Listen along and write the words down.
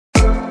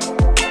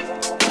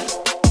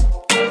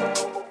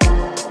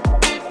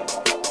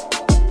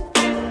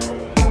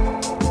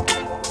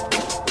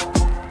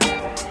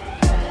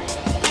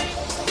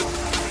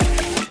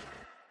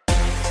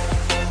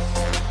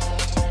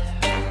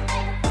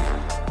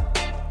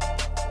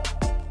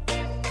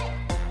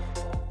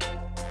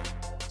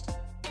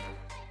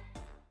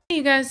Hey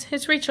you guys,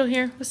 it's Rachel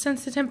here with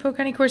Sense the Tempo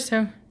Cane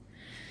Corso.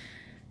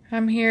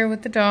 I'm here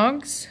with the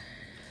dogs.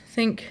 I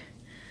think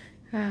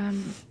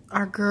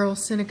our girl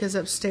Seneca's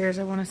upstairs,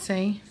 I want to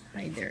say.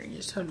 Hi there,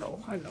 yes,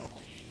 hello.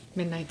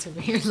 Midnight's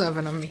over here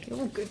loving on me.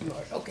 Oh, good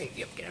Lord. Okay,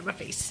 yep, get out of my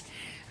face.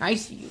 I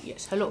see you,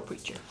 yes. Hello,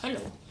 preacher.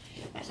 Hello.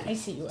 Yes, I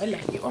see you. I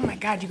love you. Oh my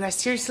God, you guys,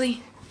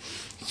 seriously?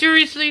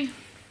 Seriously?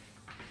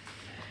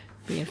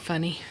 Being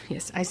funny.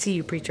 Yes, I see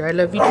you, preacher. I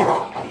love you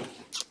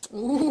too.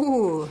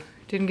 Ooh.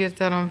 Didn't get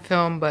that on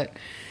film, but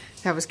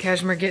that was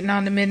Cashmere getting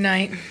on to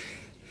Midnight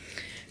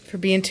for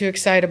being too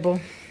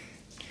excitable.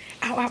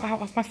 Ow, ow, ow,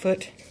 off my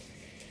foot.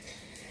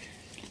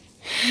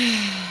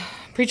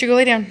 Preacher, go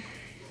lay down.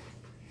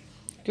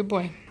 Good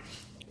boy.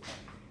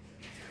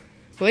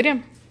 Go lay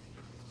down.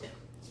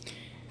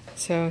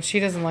 So she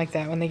doesn't like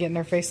that when they get in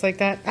their face like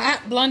that.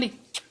 Ah, Blondie.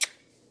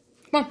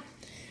 Come on.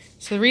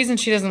 So the reason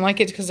she doesn't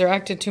like it is because they're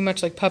acting too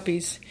much like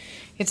puppies.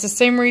 It's the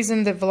same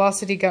reason that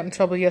Velocity got in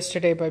trouble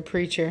yesterday by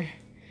Preacher.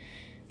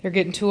 They're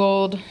getting too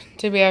old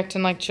to be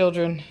acting like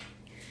children.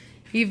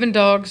 Even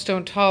dogs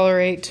don't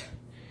tolerate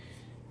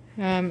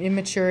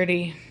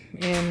immaturity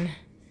in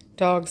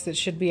dogs that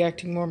should be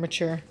acting more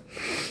mature.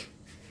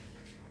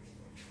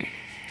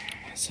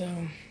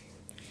 So,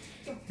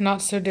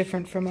 not so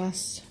different from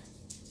us.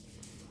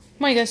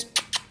 Come on, you guys.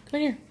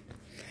 Come in here.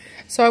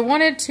 So I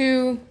wanted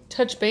to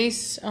touch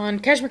base on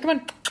Cashmere. Come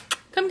on.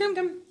 Come.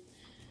 Come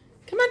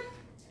on.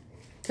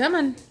 Come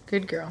on.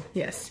 Good girl.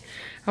 Yes.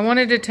 I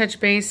wanted to touch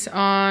base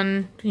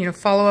on,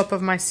 follow up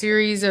of my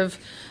series of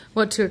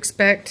what to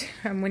expect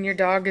when your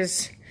dog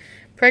is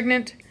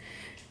pregnant.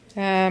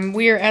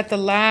 We are at the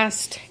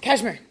last...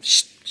 Cashmere,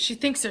 shh, she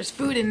thinks there's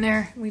food in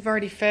there. We've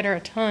already fed her a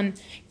ton.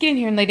 Get in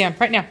here and lay down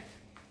right now.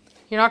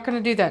 You're not going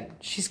to do that.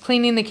 She's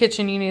cleaning the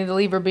kitchen. You need to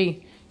leave her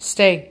be.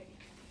 Stay.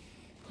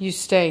 You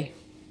stay.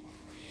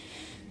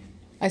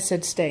 I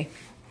said stay.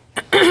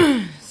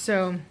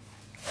 So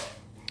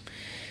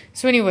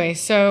anyway,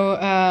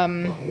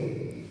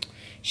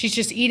 she's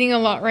just eating a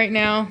lot right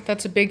now.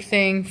 That's a big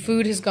thing.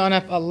 Food has gone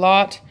up a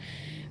lot.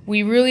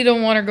 We really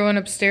don't want her going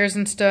upstairs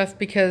and stuff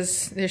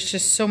because there's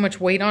just so much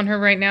weight on her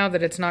right now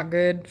that it's not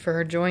good for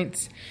her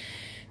joints.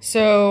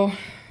 So,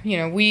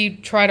 we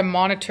try to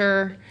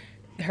monitor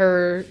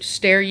her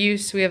stair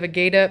use. We have a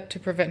gate up to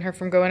prevent her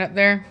from going up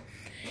there.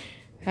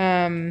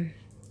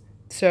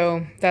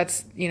 So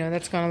that's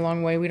gone a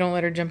long way. We don't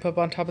let her jump up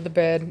on top of the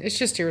bed. It's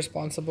just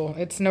irresponsible.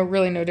 It's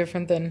really no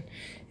different than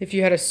if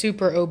you had a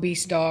super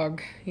obese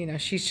dog.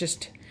 She's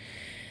just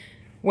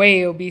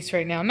way obese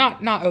right now.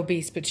 Not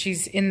obese, but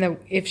she's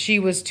if she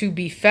was to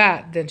be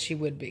fat, then she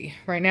would be.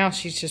 Right now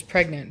she's just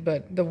pregnant,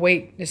 but the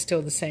weight is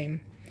still the same.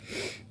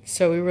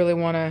 So we really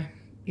want to,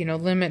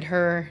 limit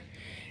her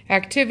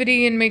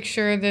activity and make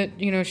sure that,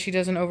 she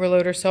doesn't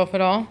overload herself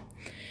at all.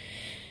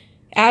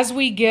 As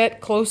we get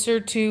closer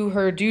to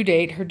her due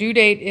date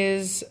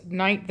is the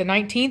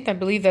 19th, I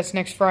believe that's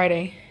next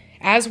Friday.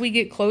 As we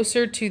get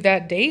closer to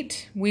that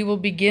date, we will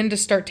begin to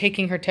start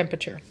taking her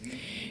temperature.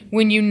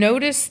 When you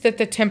notice that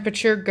the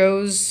temperature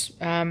goes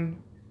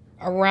around,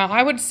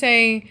 I would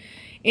say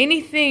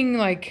anything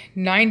like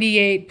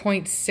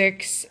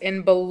 98.6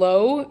 and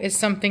below is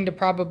something to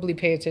probably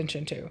pay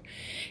attention to.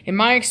 In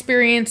my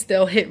experience,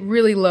 they'll hit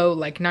really low,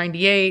 like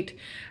 98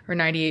 or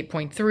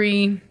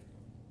 98.3.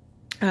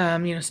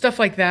 Stuff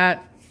like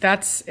that.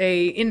 That's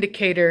a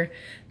indicator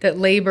that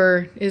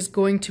labor is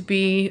going to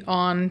be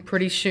on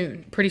pretty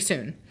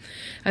soon.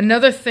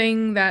 Another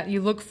thing that you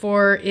look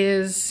for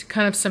is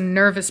kind of some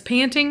nervous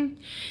panting,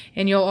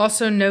 and you'll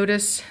also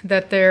notice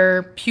that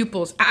their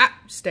pupils,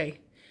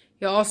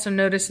 You'll also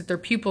notice that their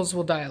pupils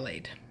will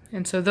dilate.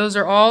 And so those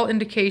are all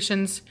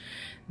indications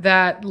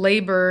that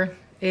labor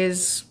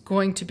is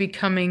going to be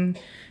coming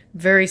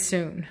very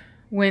soon.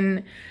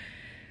 When,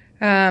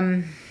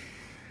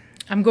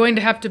 I'm going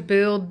to have to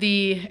build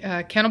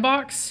the kennel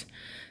box,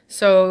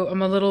 so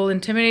I'm a little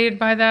intimidated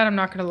by that. I'm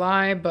not going to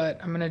lie, but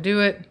I'm going to do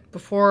it.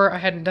 Before I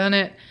hadn't done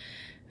it,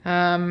 so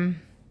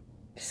I'm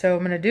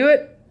going to do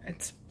it.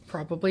 It's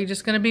probably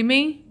just going to be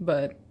me,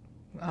 but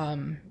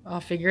I'll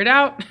figure it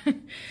out.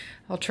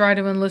 I'll try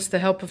to enlist the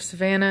help of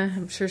Savannah.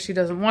 I'm sure she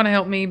doesn't want to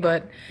help me,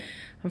 but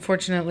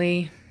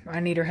unfortunately, I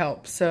need her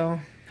help. So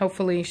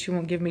hopefully she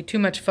won't give me too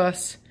much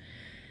fuss,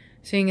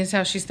 seeing as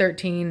how she's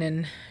 13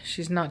 and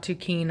she's not too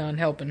keen on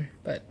helping,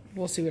 but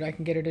we'll see what I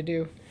can get her to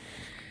do.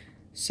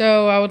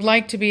 So I would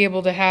like to be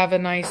able to have a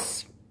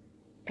nice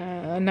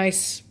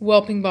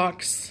whelping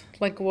box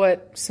like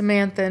what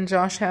Samantha and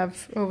Josh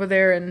have over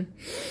there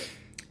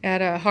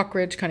at Hawk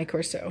Ridge Cane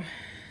Corso.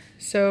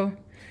 So,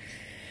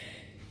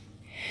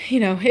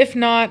 if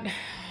not,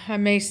 I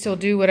may still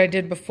do what I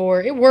did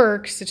before. It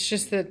works. It's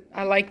just that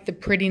I like the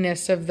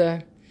prettiness of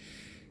the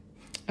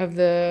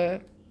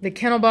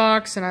kennel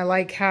box, and I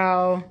like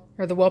how,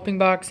 or the whelping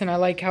box, and I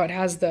like how it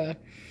has the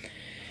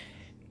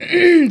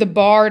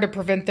bar to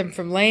prevent them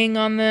from laying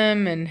on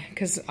them, and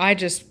because I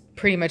just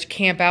pretty much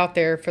camp out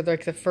there for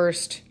like the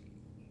first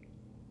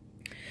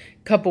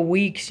couple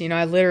weeks.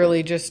 I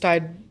literally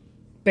I'd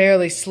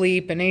barely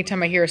sleep, and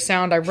anytime I hear a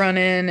sound I run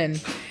in,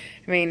 and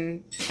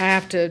I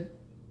have to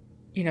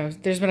you know,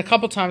 there's been a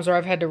couple times where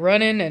I've had to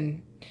run in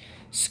and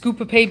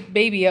scoop a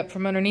baby up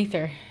from underneath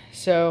her.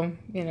 So,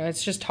 you know,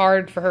 it's just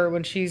hard for her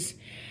when she's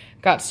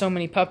got so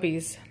many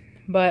puppies.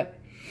 But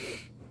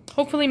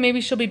hopefully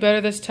maybe she'll be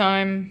better this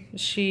time.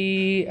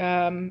 She,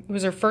 it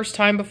was her first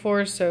time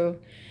before, so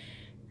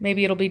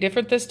maybe it'll be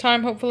different this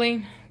time,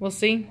 hopefully. We'll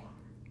see.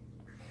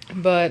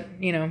 But,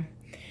 you know,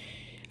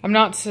 I'm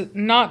not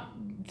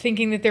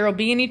thinking that there will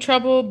be any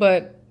trouble,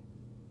 but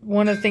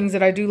one of the things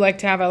that I do like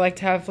to have, I like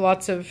to have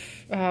lots of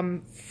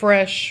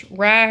fresh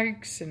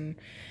rags, and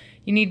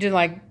you need to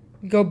like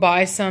go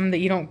buy some that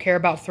you don't care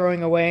about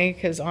throwing away,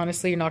 because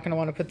honestly you're not going to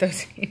want to put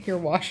those in your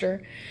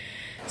washer.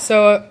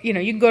 So you know,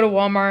 you can go to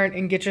Walmart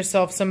and get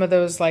yourself some of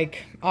those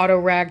like auto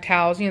rag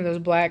towels, you know,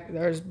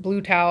 those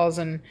blue towels,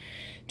 and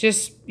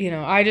just, you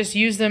know, I just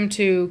use them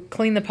to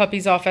clean the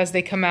puppies off as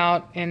they come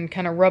out and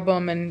kind of rub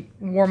them and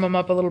warm them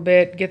up a little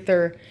bit, get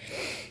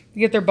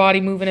their body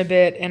moving a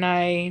bit, and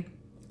I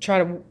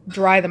try to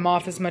dry them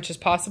off as much as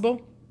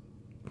possible.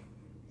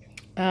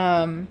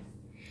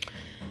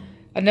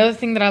 Another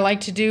thing that I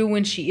like to do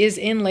when she is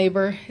in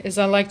labor is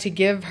I like to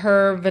give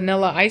her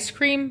vanilla ice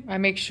cream. I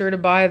make sure to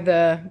buy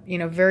the, you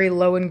know, very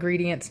low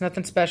ingredients,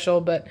 nothing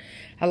special, but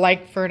I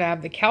like for her to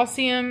have the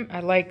calcium. I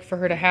like for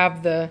her to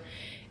have the,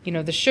 you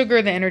know, the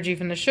sugar, the energy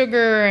from the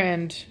sugar,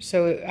 and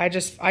so I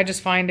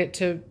just find it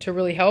to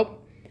really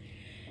help.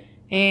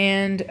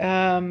 And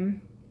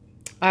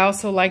I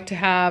also like to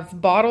have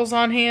bottles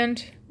on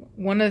hand.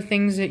 One of the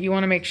things that you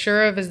want to make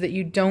sure of is that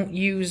you don't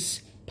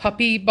use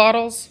puppy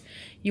bottles.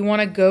 You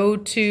want to go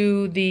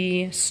to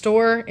the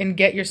store and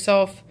get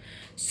yourself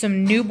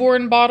some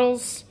newborn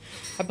bottles.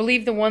 I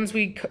believe the ones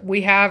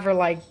we have are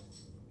like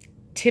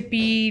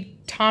Tippy,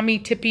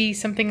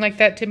 something like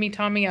that. Timmy,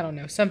 Tommy, I don't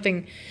know.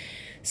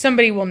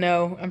 Somebody will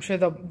know. I'm sure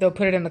they'll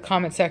put it in the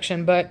comment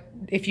section. But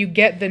if you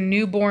get the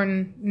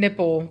newborn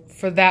nipple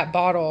for that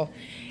bottle,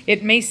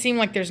 it may seem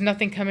like there's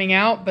nothing coming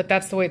out, but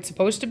that's the way it's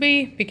supposed to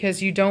be,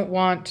 because you don't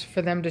want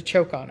for them to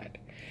choke on it.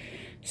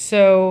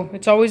 So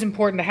it's always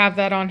important to have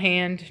that on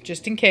hand,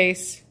 just in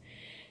case.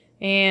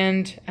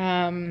 And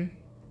trying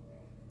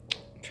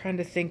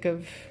to think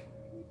of,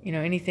 you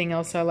know, anything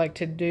else I like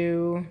to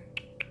do.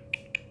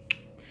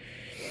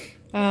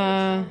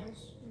 Yeah,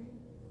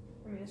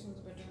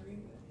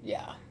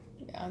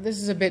 this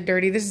is a bit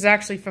dirty. This is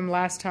actually from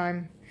last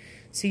time.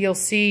 So you'll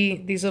see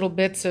these little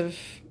bits of,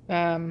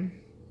 this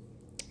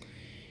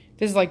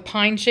is like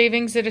pine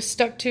shavings that is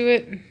stuck to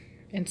it.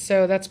 And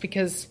so that's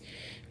because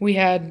we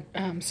had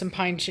some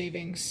pine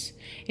shavings.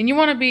 And you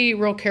want to be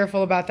real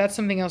careful about that. That's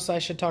something else I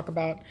should talk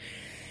about.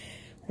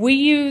 We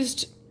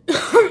used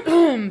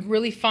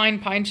really fine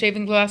pine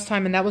shavings last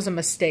time, and that was a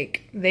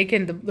mistake.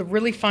 The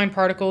really fine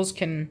particles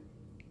can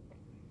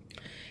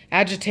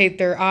agitate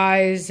their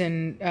eyes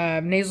and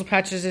nasal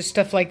patches and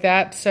stuff like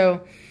that.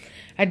 So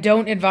I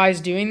don't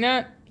advise doing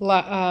that.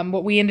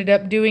 What we ended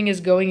up doing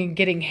is going and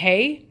getting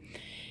hay.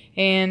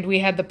 And we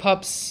had the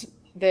pups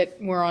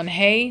that were on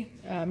hay.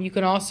 You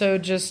can also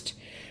just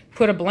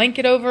put a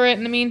blanket over it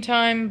in the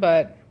meantime,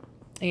 but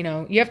you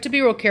know, you have to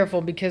be real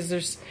careful,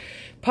 because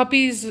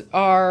puppies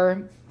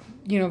are,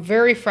 you know,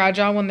 very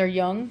fragile when they're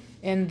young,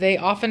 and they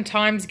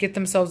oftentimes get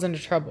themselves into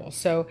trouble.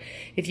 So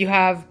if you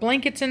have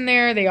blankets in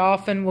there, they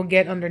often will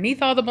get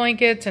underneath all the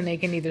blankets and they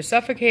can either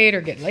suffocate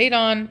or get laid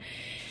on.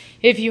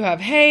 If you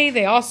have hay,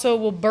 they also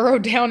will burrow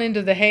down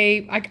into the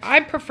hay. I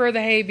prefer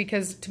the hay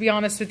because, to be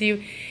honest with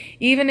you,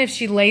 even if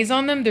she lays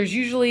on them, there's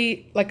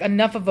usually like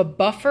enough of a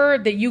buffer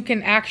that you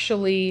can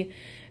actually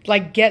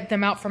like get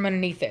them out from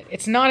underneath it.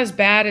 It's not as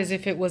bad as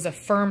if it was a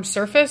firm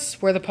surface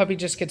where the puppy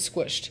just gets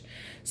squished.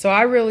 So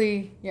I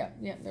really, yeah,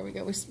 there we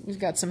go. We've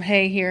got some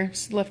hay here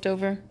left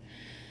over.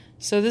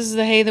 So this is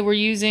the hay that we're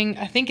using.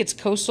 I think it's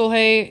coastal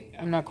hay.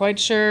 I'm not quite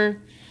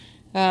sure.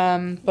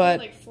 But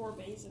like 4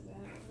 bays of that.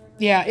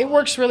 Yeah, it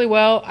works really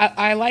well.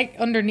 I like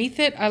underneath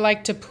it, I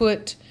like to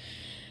put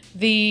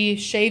the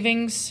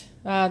shavings,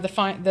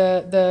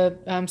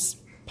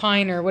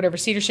 pine or whatever,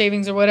 cedar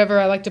shavings or whatever.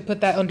 I like to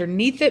put that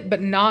underneath it,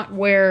 but not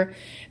where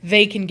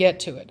they can get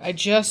to it. I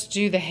just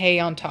do the hay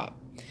on top.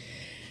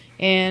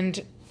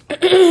 And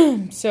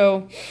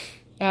so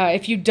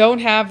if you don't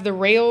have the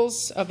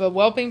rails of a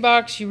whelping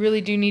box, you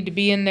really do need to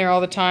be in there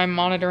all the time,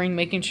 monitoring,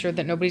 making sure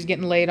that nobody's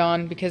getting laid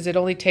on, because it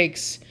only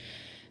takes,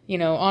 you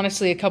know,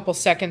 honestly, a couple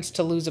seconds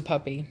to lose a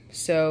puppy.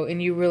 So,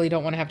 and you really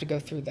don't want to have to go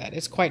through that.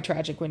 It's quite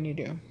tragic when you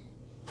do.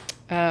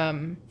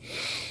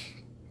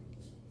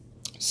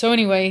 So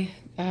anyway,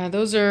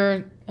 those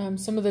are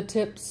some of the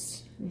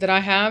tips that I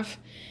have.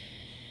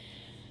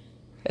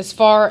 As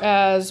far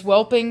as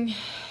whelping,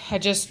 I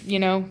just, you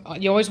know,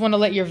 you always want to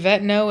let your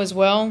vet know as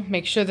well.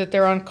 Make sure that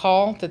they're on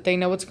call, that they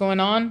know what's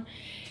going on.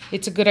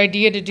 It's a good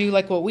idea to do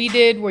like what we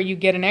did, where you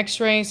get an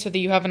x-ray so that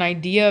you have an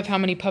idea of how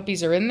many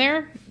puppies are in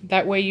there.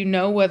 That way you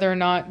know whether or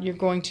not you're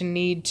going to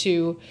need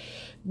to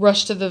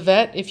rush to the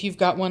vet if you've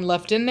got one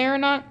left in there or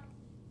not.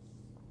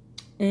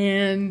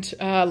 And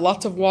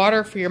lots of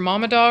water for your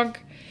mama dog.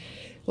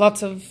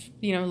 Lots of,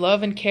 you know,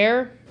 love and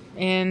care.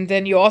 And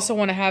then you also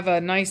want to have a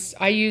nice,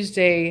 I used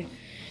a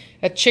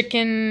a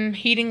chicken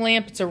heating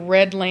lamp. It's a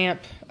red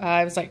lamp.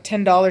 It was like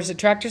 $10 at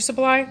Tractor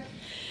Supply.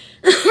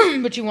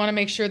 But you want to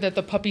make sure that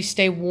the puppies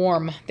stay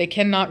warm. They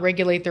cannot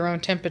regulate their own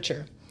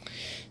temperature.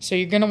 So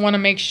you're going to want to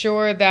make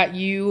sure that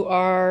you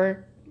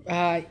are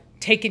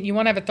you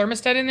want to have a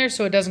thermostat in there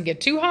so it doesn't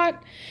get too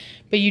hot,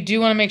 but you do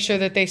want to make sure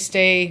that they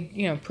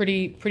stay,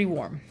 pretty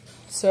warm.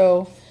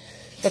 So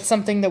that's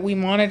something that we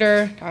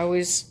monitor. I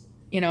always,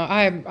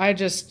 I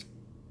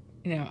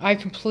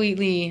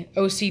completely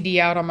OCD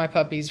out on my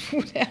puppies.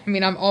 I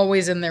mean, I'm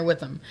always in there with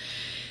them,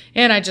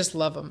 and I just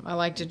love them. I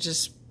like to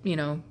just,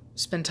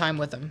 spend time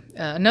with them.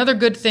 Another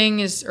good thing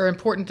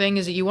important thing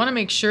is that you want to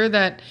make sure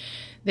that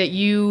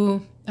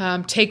you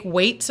take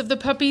weights of the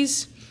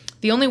puppies.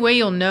 The only way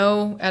you'll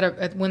know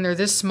when they're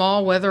this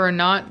small whether or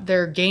not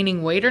they're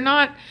gaining weight or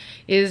not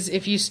is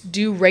if you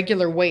do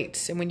regular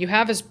weights. And when you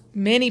have as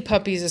many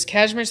puppies as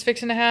Cashmere's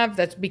fixing to have,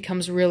 that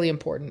becomes really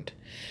important.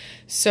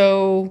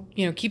 So,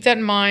 keep that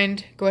in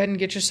mind. Go ahead and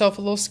get yourself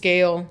a little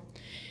scale,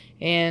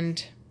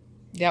 and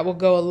that will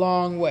go a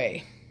long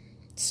way.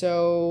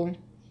 So,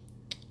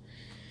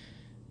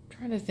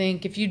 trying to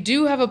think, if you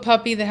do have a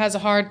puppy that has a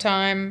hard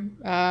time,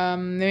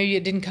 maybe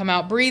it didn't come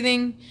out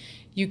breathing,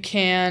 you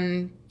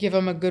can give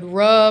them a good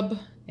rub,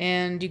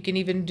 and you can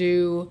even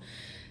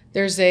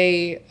there's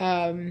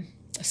a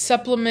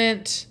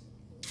supplement,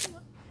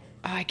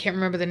 I can't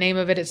remember the name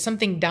of it, it's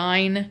something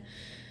Dine,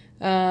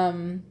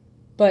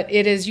 but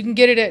you can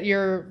get it at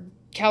your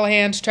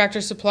Callahan's,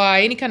 Tractor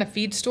Supply, any kind of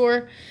feed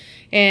store,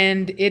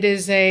 and it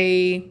is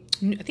I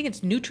think it's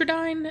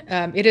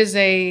Nutridyne. It is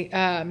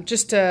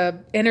just a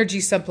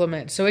energy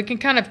supplement, so it can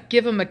kind of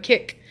give them a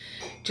kick,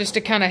 just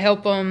to kind of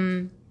help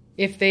them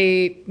if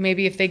they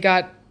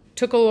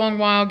took a long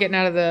while getting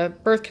out of the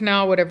birth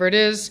canal, whatever it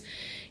is.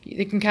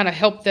 It can kind of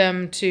help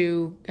them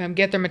to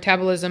get their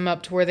metabolism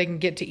up to where they can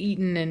get to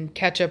eating and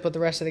catch up with the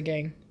rest of the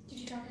gang. Did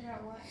you talk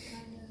about what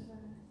kind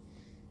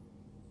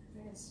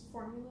of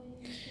formula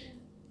you used?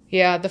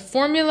 Yeah, the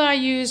formula I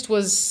used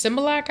was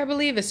Similac, I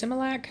believe,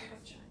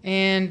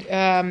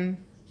 and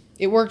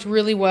it worked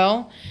really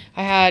well.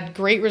 I had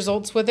great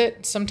results with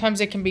it.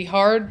 Sometimes it can be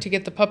hard to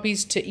get the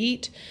puppies to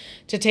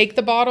take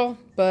the bottle,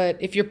 but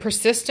if you're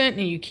persistent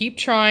and you keep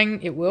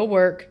trying, it will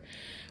work.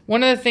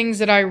 One of the things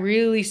that I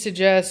really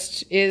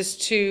suggest is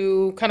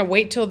to kind of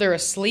wait till they're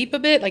asleep a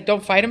bit. Like,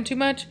 don't fight them too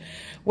much.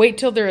 Wait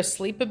till they're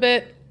asleep a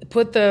bit.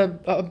 Put the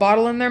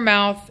bottle in their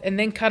mouth, and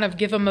then kind of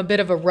give them a bit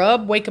of a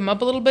rub, wake them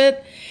up a little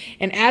bit.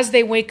 And as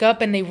they wake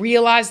up and they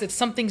realize that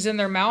something's in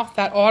their mouth,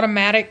 that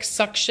automatic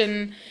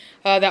suction,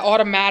 that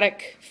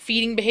automatic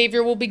feeding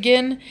behavior will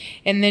begin.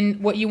 And then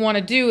what you want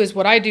to do is,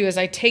 what I do is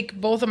I take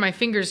both of my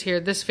fingers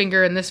here, this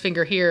finger and this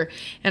finger here,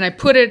 and I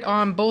put it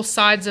on both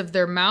sides of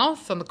their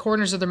mouth, on the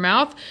corners of their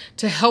mouth,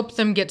 to help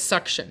them get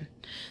suction.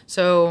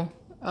 So,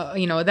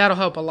 that'll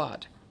help a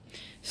lot.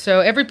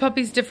 So every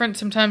puppy's different.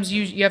 Sometimes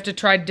you have to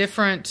try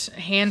different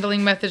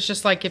handling methods,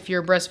 just like if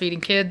you're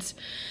breastfeeding kids.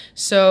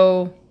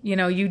 So,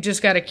 you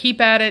just got to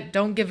keep at it.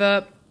 Don't give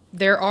up.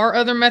 There are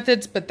other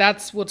methods, but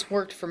that's what's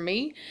worked for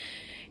me.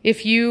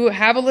 If you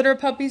have a litter of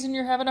puppies and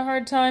you're having a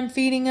hard time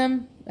feeding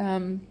them,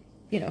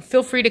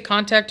 feel free to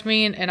contact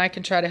me, and I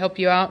can try to help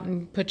you out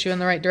and put you in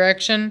the right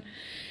direction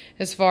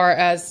as far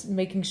as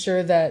making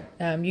sure that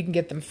you can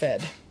get them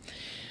fed.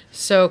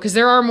 So, because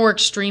there are more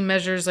extreme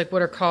measures, like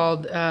what are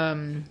called...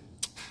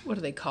 what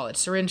do they call it?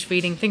 Syringe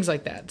feeding, things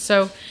like that.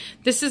 So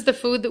this is the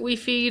food that we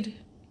feed.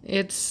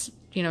 It's,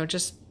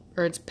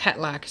 it's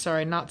Petlac,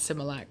 sorry, not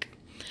Similac.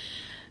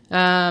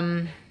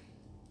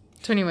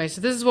 So anyway,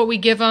 so this is what we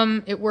give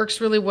them. It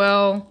works really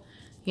well.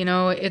 You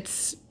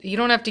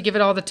don't have to give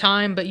it all the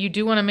time, but you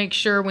do want to make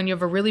sure when you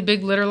have a really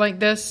big litter like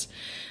this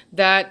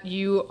that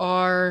you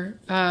are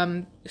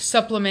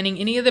supplementing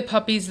any of the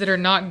puppies that are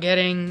not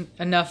getting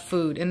enough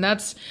food. And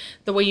that's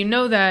the way you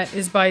know that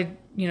is by,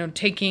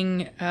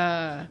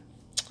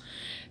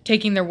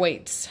 taking their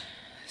weights.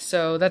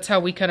 So that's how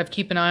we kind of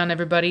keep an eye on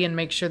everybody and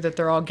make sure that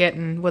they're all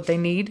getting what they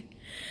need.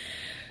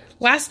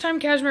 Last time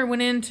Cashmere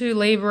went into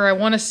labor, I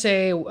want to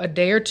say a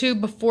day or two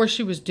before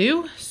she was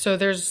due. So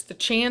there's the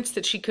chance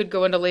that she could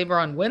go into labor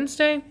on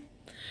Wednesday.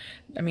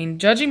 I mean,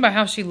 judging by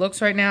how she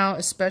looks right now,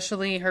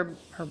 especially her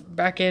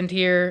back end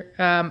here,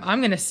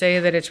 I'm going to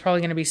say that it's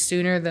probably going to be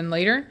sooner than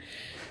later,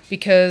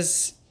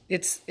 because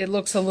it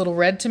looks a little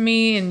red to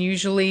me, and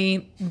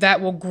usually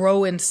that will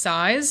grow in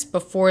size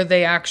before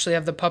they actually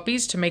have the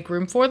puppies to make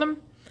room for them.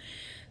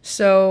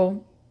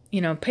 So,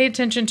 pay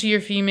attention to your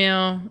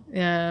female,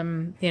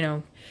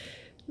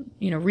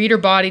 read her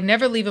body.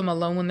 Never leave them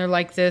alone when they're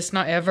like this,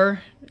 not ever.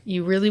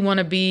 You really want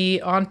to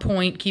be on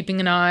point, keeping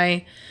an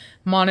eye,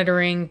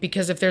 monitoring,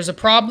 because if there's a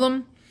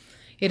problem,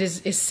 it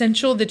is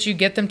essential that you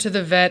get them to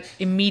the vet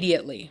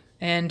immediately.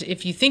 And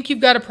if you think you've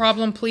got a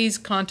problem, please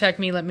contact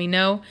me, let me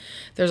know.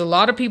 There's a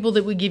lot of people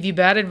that would give you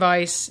bad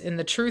advice, and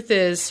the truth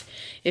is,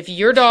 if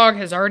your dog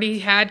has already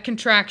had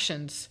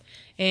contractions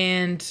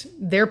and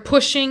they're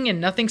pushing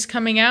and nothing's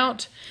coming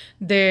out,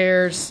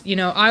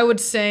 I would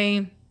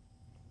say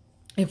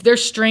If they're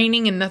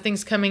straining and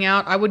nothing's coming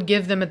out, I would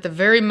give them at the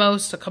very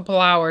most a couple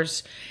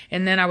hours,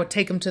 and then I would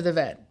take them to the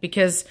vet,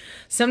 because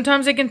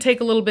sometimes it can take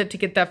a little bit to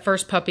get that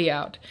first puppy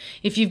out.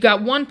 If you've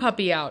got one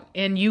puppy out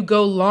and you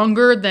go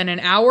longer than an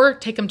hour,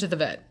 take them to the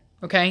vet,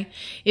 okay?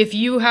 If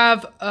you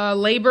have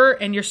labor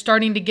and you're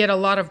starting to get a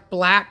lot of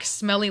black,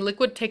 smelly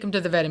liquid, take them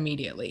to the vet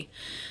immediately.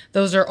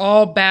 Those are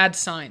all bad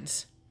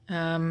signs.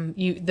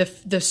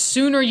 The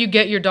sooner you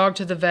get your dog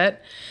to the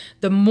vet,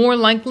 the more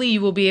likely you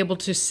will be able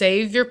to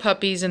save your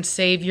puppies and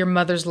save your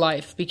mother's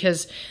life,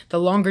 because the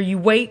longer you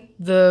wait,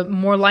 the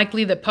more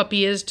likely that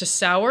puppy is to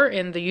sour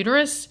in the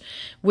uterus,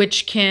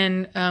 which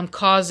can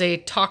cause a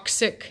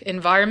toxic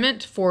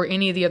environment for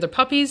any of the other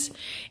puppies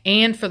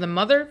and for the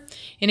mother.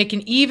 And it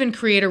can even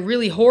create a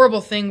really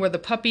horrible thing where the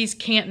puppies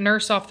can't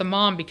nurse off the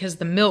mom because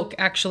the milk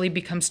actually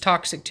becomes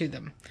toxic to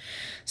them.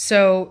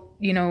 So,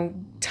 you know,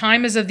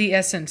 time is of the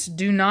essence.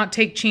 Do not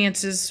take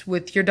chances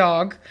with your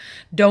dog.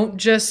 Don't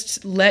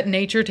just let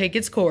nature take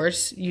its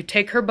course. You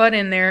take her butt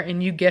in there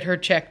and you get her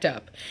checked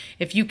up.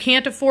 If you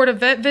can't afford a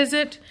vet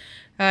visit,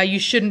 you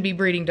shouldn't be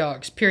breeding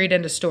dogs, period,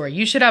 end of story.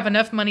 You should have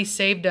enough money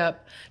saved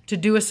up to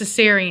do a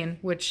cesarean,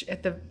 which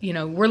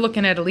we're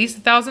looking at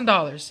least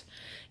 $1,000.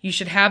 You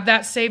should have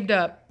that saved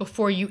up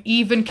before you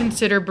even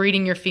consider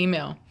breeding your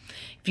female.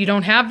 If you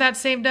don't have that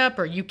saved up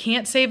or you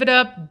can't save it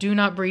up, do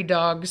not breed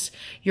dogs.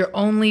 You're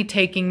only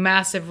taking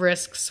massive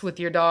risks with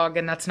your dog,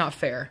 and that's not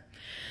fair.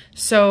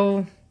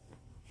 So,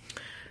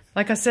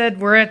 like I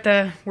said,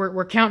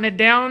 we're counting it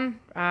down.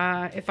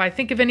 If I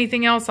think of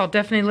anything else, I'll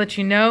definitely let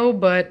you know.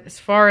 But as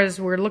far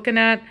as we're looking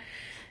at,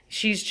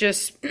 she's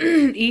just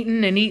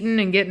eating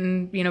and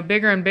getting,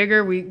 bigger and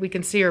bigger. We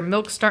can see her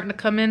milk starting to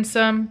come in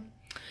some.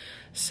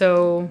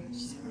 So,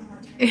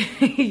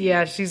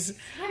 yeah, she's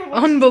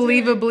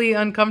unbelievably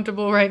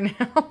uncomfortable right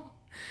now.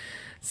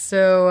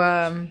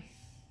 So,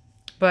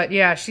 but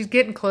yeah, she's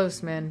getting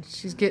close, man.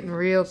 She's getting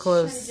real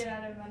close. She's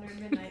trying to get out of under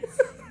midnight.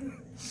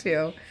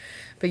 So,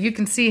 but you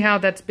can see how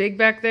that's big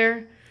back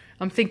there.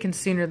 I'm thinking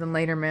sooner than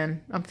later,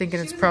 man. I'm thinking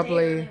it's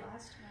probably,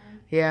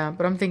 yeah,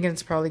 but I'm thinking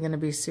it's probably going to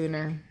be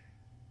sooner.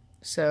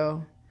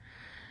 So,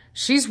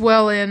 she's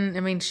well in.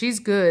 I mean, she's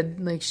good.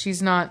 Like,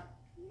 she's not,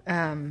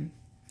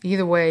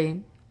 either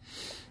way,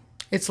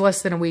 it's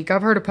less than a week.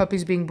 I've heard of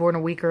puppies being born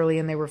a week early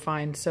and they were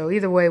fine. So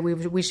either way,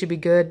 we should be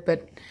good.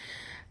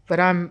 But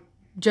I'm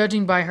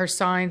judging by her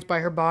signs, by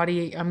her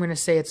body, I'm going to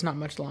say it's not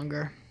much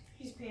longer.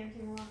 She's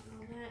panting a lot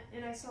and all that.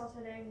 And I saw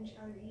today when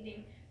I was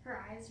eating,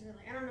 her eyes were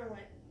like, I don't know what.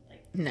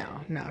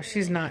 Like. No,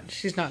 she's not.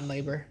 She's not in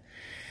labor.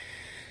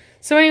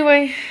 So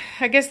anyway,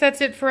 I guess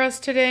that's it for us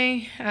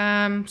today.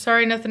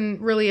 Sorry,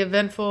 nothing really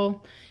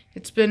eventful.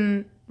 It's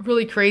been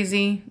really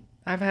crazy.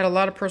 I've had a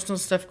lot of personal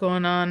stuff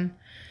going on.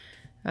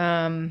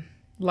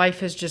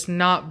 Life has just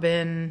not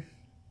been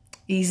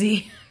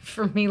easy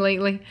for me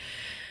lately.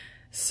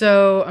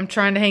 So I'm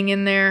trying to hang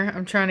in there.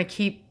 I'm trying to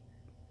keep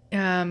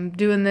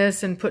doing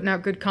this and putting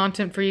out good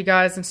content for you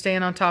guys and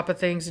staying on top of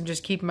things and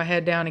just keeping my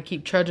head down and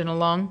keep trudging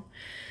along.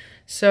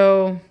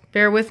 So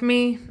bear with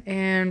me,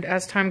 and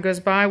as time goes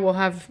by, we'll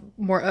have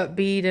more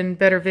upbeat and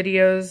better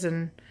videos.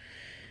 And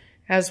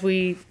as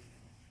we,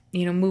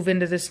 move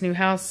into this new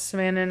house,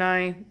 Savannah and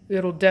I,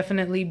 it'll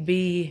definitely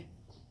be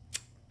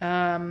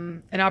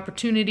an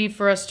opportunity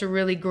for us to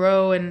really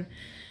grow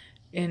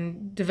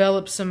and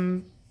develop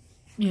some,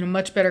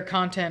 much better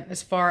content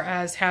as far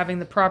as having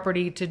the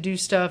property to do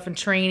stuff and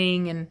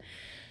training. And,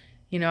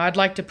 I'd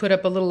like to put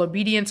up a little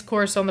obedience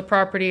course on the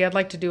property. I'd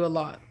like to do a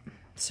lot.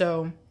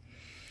 So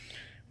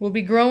we'll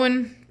be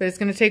growing, but it's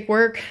going to take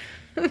work.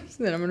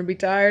 Then I'm going to be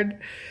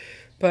tired,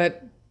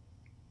 but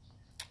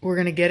we're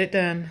going to get it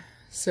done.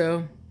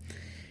 So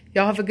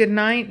y'all have a good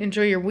night.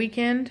 Enjoy your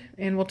weekend,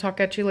 and we'll talk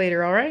at you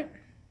later. All right?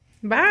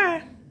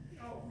 Bye.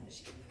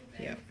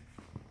 Yep.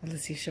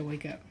 Let's see if she'll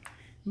wake up.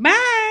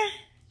 Bye.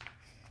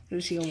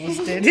 She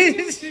almost did.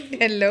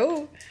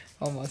 Hello.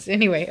 Almost.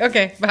 Anyway,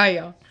 okay. Bye,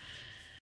 y'all.